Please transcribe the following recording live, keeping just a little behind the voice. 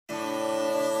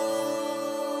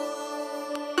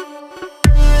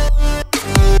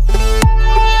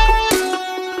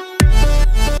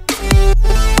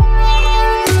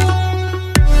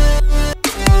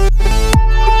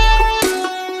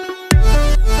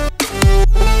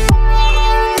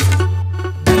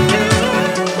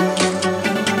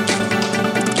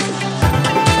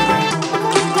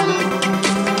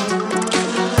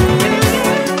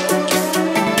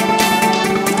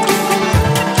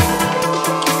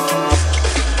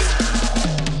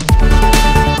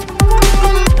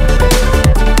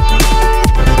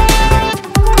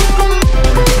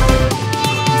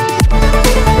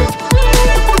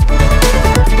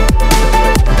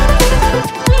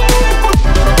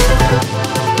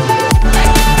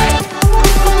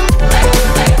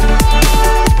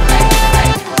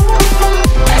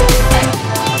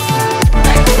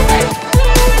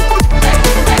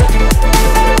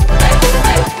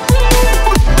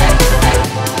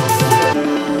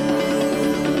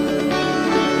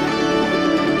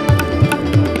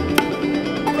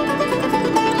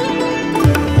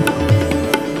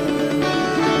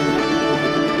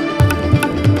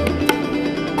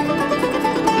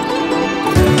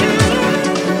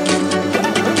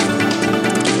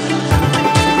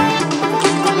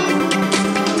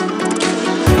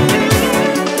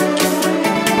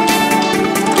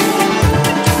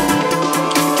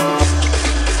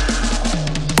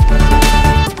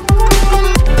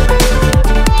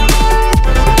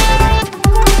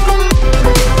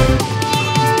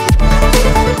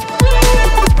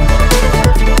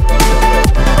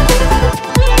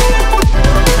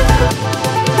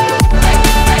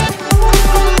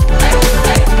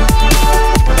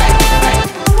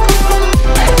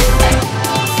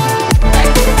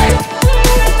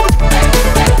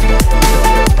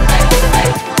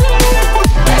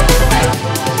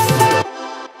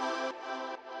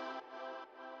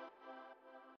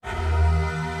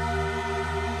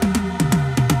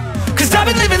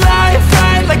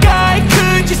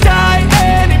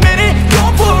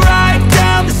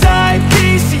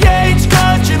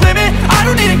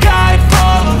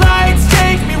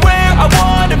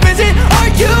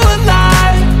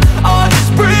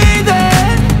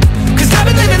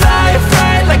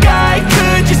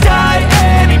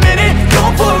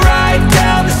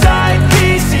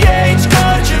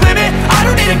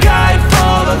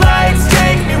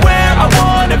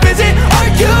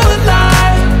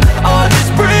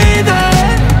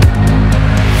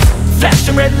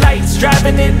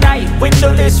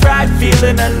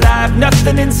feeling alive.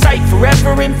 Nothing in sight,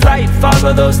 forever in flight.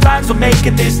 Follow those lines, we'll make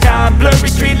it this time. Blurry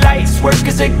street lights, work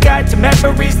as a guide to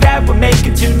memories that we're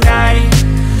making tonight.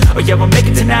 Oh yeah, we'll make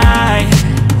it tonight.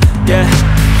 Yeah,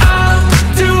 I'll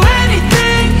do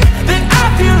anything that I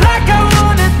feel like I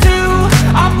wanna do.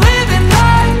 I'm living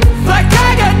life like I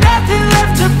got nothing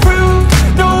left to prove.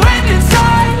 No end in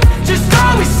sight, just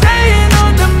always staying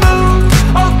on the move.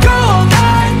 I'll go all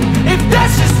night if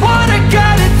that's just what I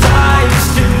gotta do. Life's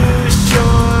too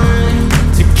short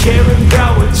to care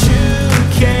about what you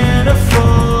can't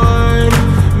afford.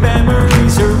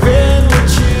 Memories are in what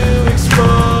you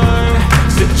explore,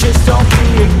 so just don't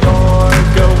be ignored.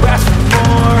 Go ask for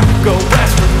more, go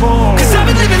ask for more. Cause I've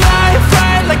been living life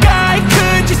right like I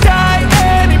could just die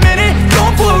any minute.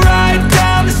 Going for a ride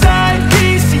down the side,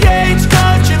 PCH,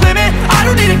 country limit. I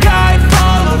don't need a guide,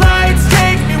 follow lights,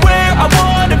 take me where I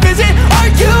wanna visit.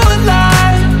 Are you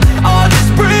alive? Or just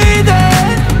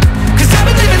breathing? Cause I've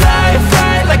been living life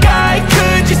right like I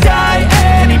could just die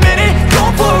any minute.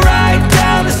 Going for a ride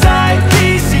down the side,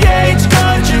 PCH,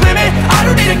 country limit. I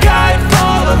don't need a guide,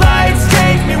 follow lights,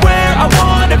 take me where I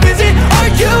wanna visit.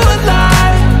 Are you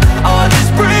alive? Or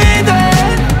just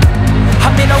breathing?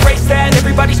 I'm in a race that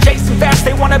everybody's chasing fast.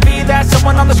 They wanna be that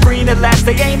someone on the screen at last.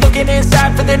 They ain't looking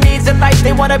inside for their needs in life.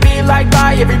 They wanna be liked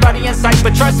by everybody in sight.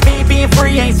 But trust me, being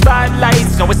free ain't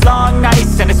spotlights. No, it's long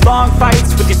nights and it's long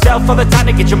fights with yourself all the time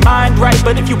to get your mind right.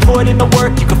 But if you put in the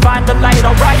work, you can find the light,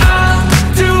 alright. I'll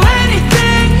do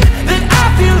anything that I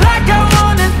feel like I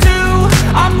wanna do.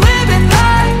 I'm living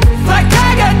life like I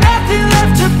got nothing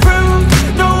left to prove.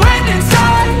 No end in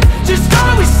sight, just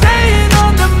always staying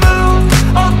on the move.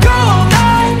 I'll go all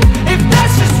night if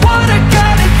that's just what I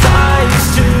gotta do. Life's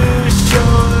too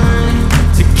short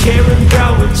to care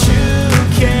about what you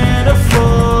can't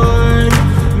afford.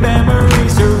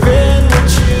 Memories are in what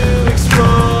you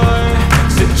explore,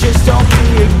 so just don't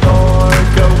be ignored.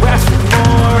 Go ask for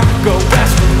more, go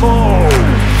ask for more.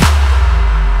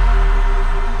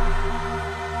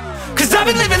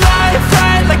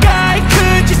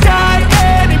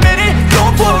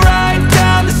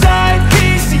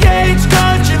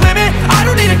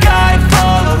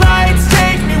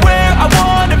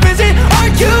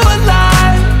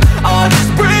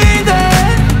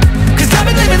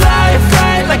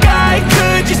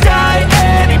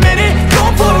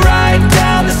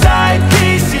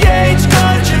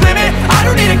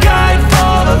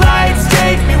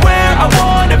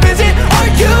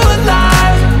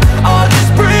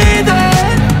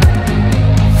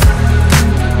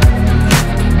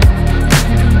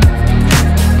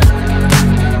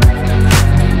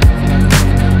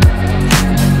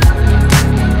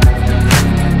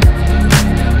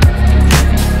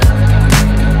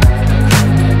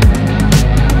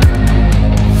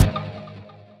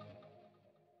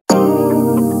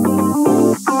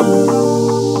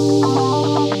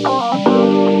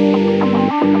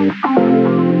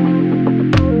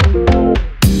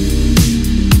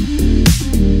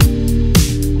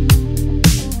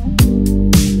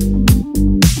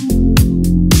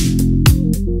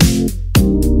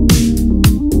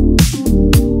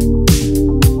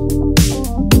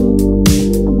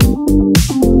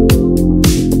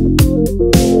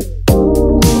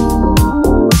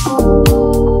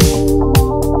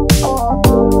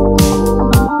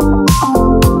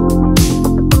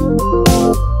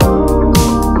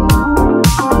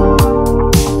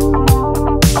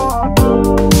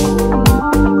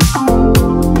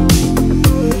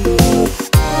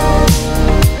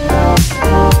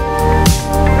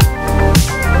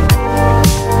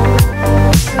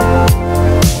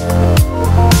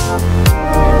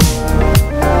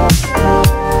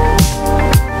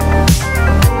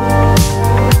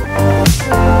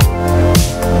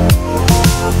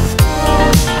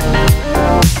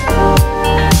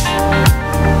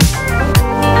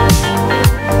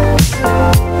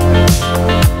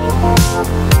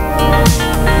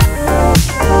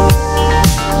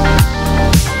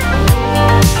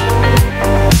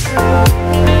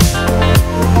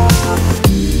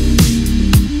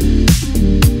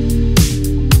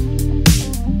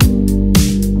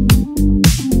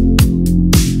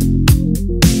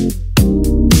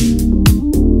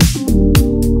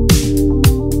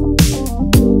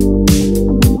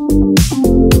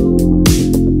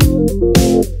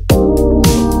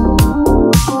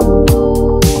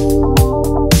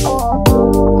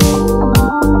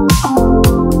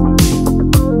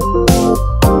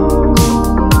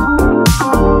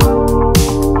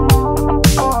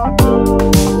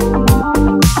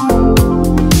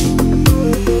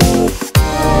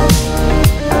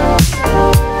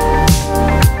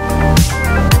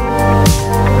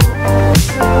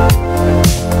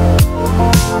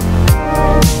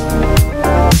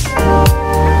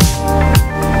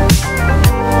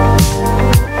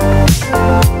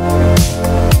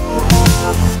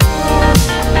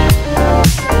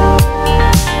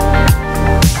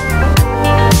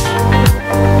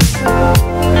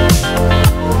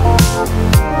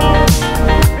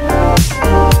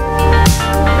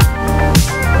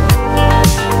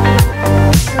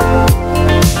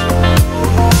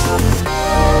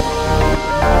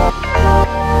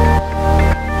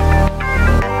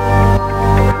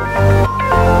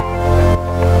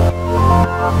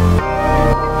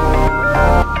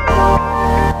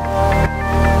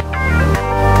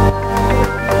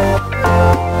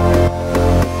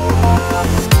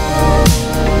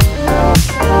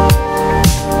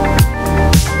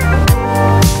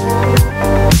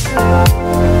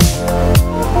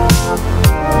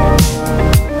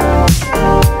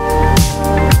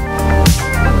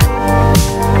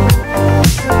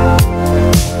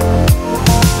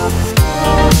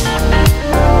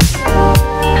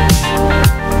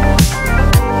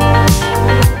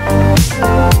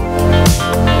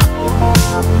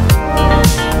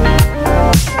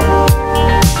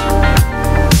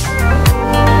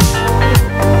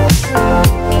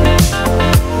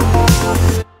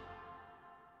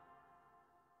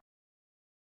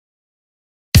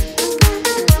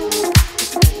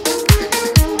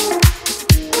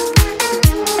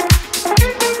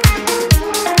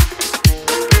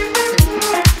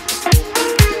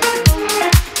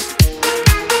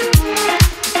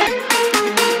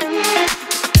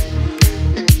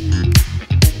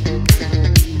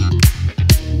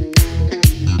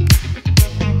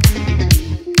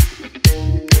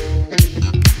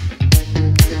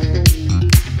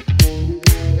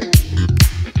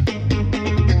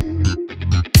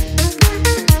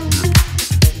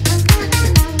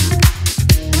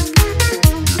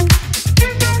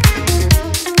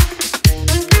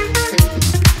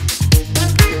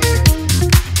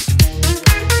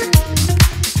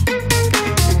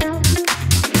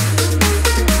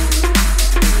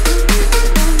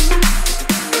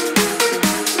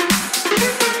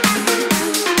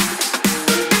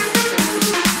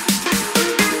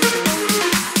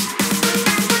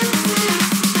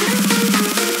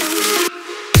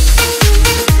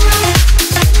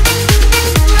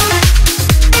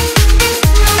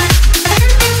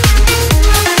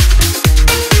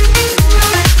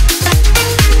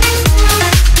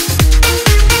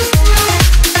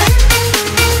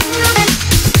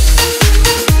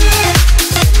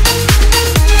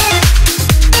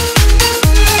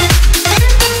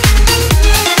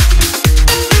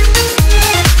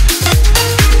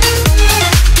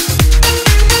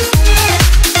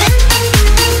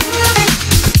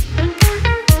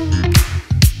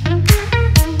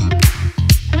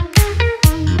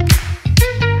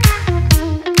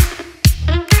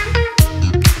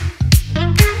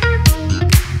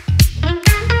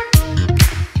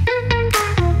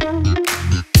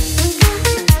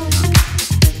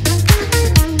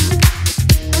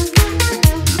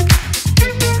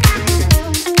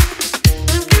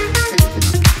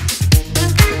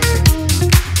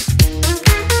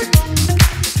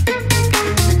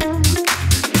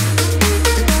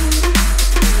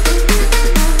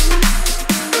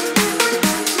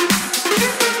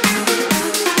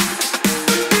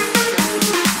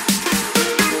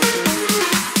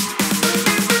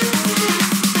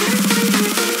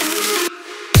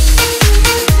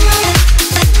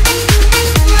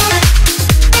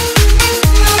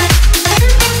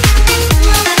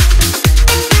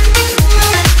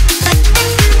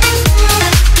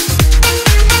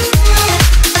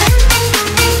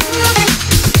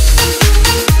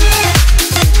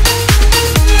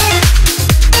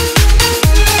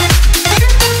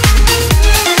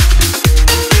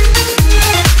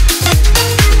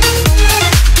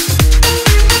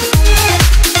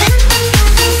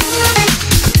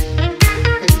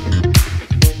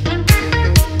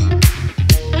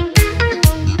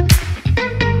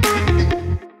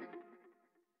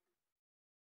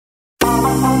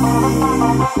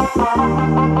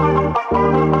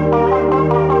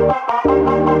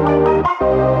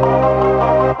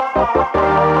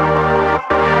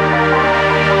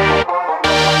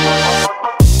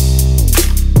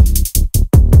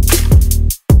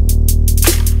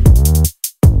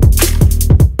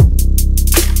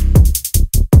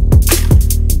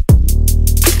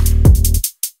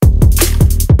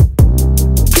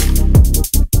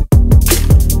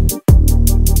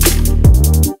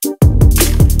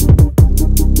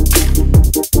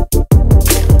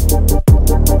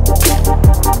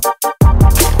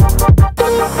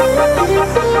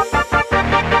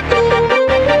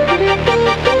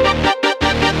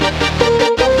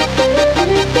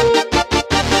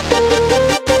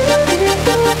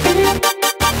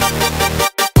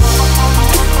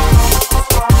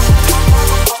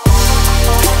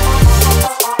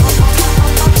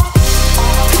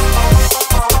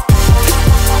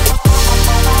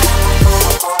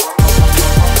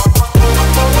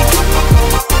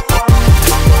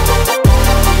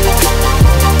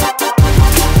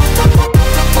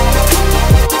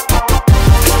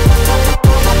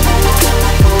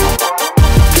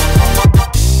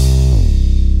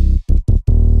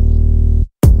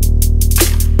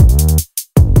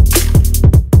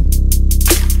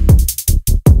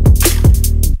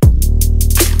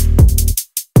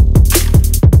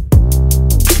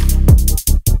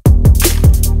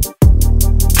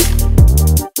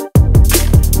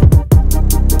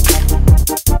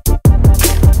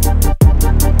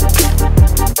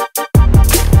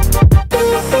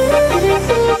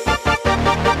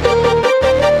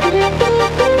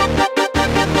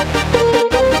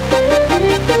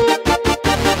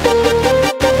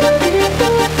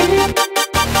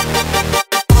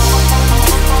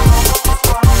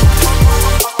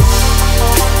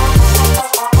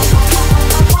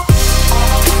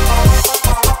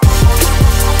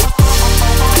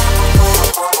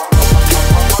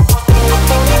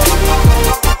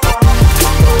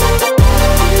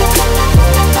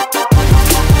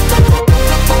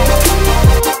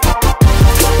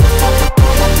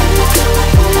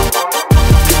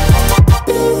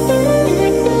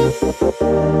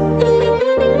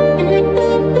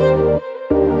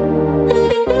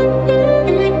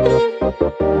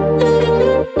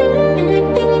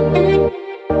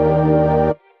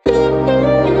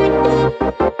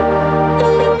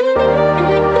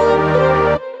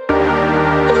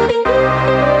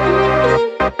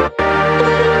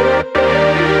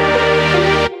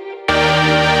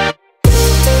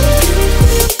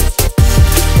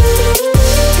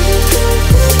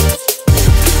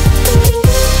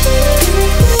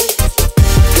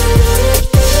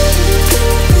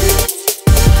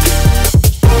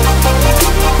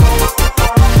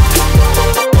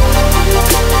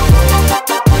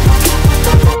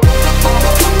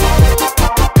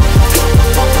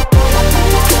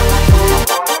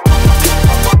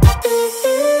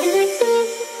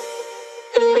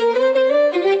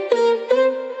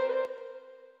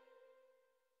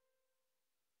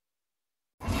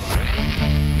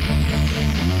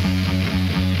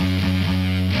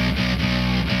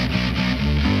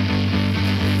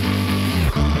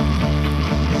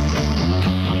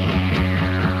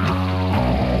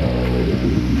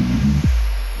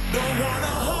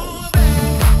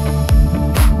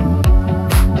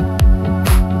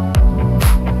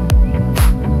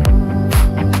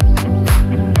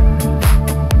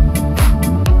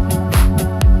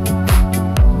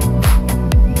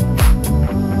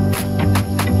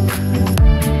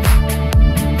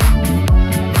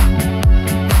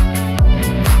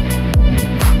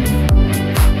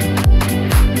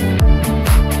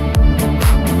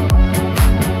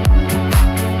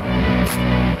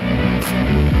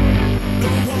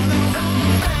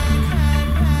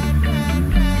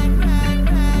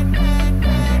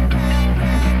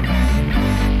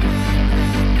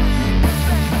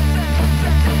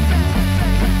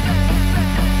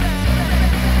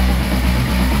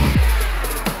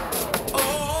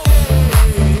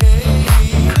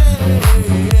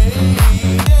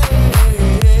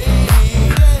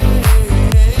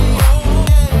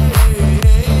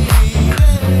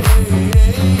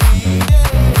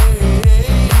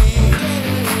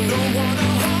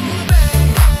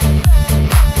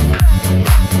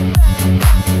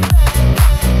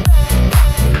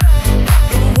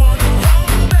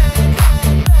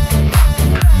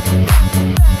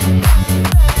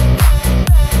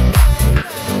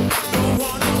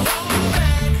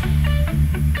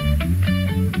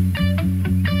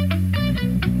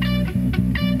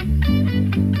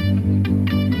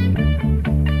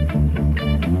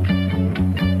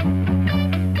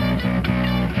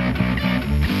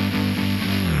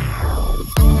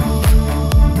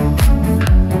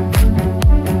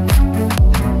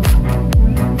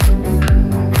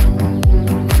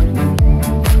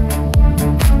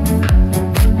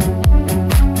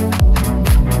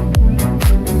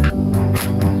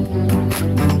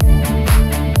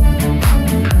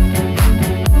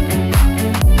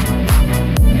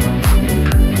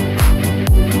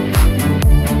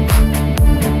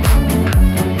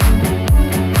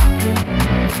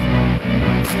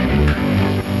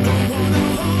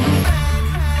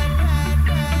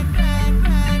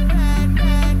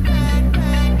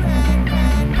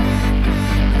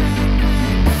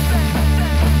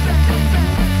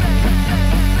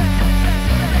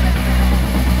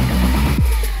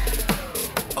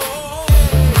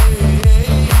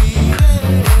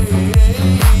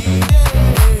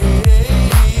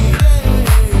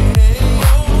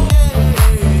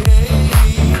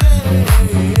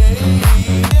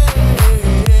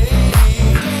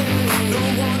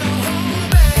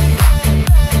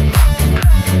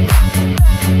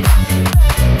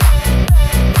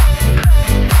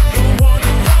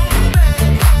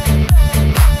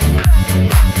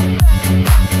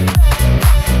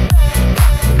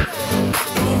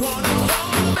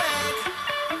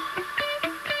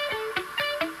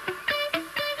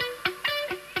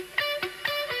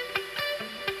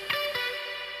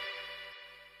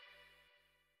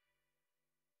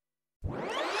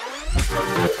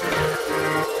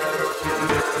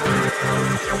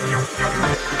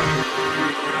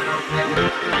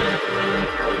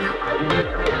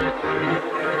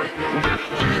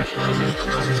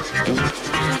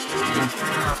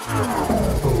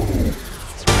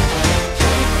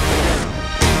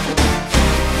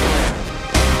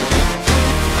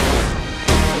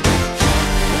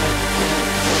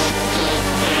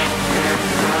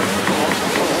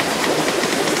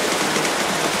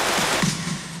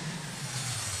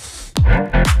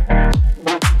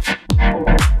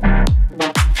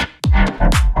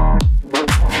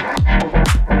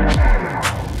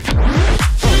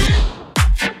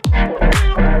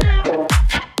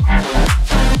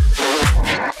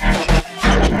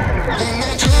 They